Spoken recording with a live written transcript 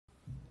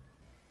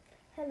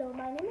Hello,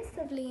 my name is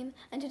Tavleen,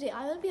 and today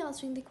I will be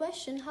answering the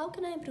question, how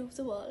can I improve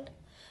the world?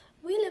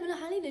 We live in a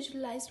highly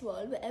digitalized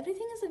world where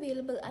everything is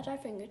available at our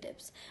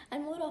fingertips,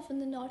 and more often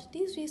than not,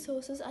 these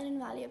resources are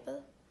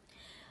invaluable.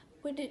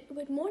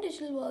 With more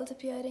digital worlds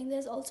appearing,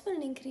 there's also been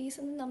an increase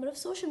in the number of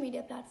social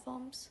media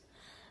platforms.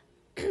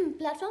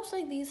 Platforms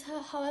like these,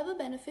 however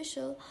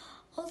beneficial,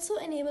 also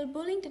enable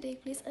bullying to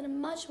take place at a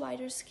much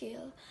wider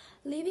scale,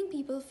 leaving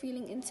people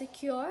feeling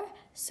insecure,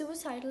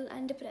 suicidal,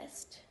 and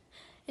depressed.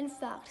 In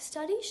fact,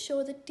 studies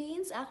show that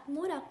teens act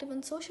more active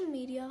on social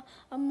media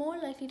are more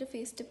likely to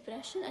face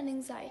depression and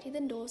anxiety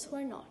than those who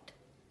are not.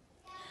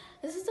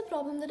 This is the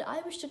problem that I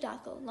wish to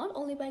tackle, not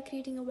only by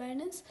creating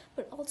awareness,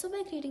 but also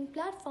by creating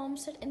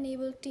platforms that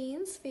enable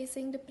teens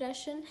facing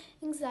depression,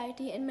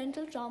 anxiety, and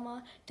mental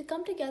trauma to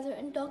come together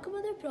and talk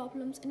about their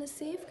problems in a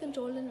safe,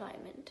 controlled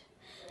environment.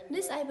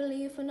 This, I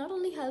believe, will not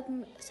only help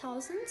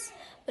thousands,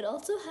 but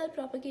also help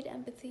propagate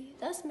empathy,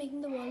 thus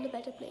making the world a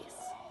better place.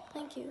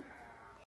 Thank you.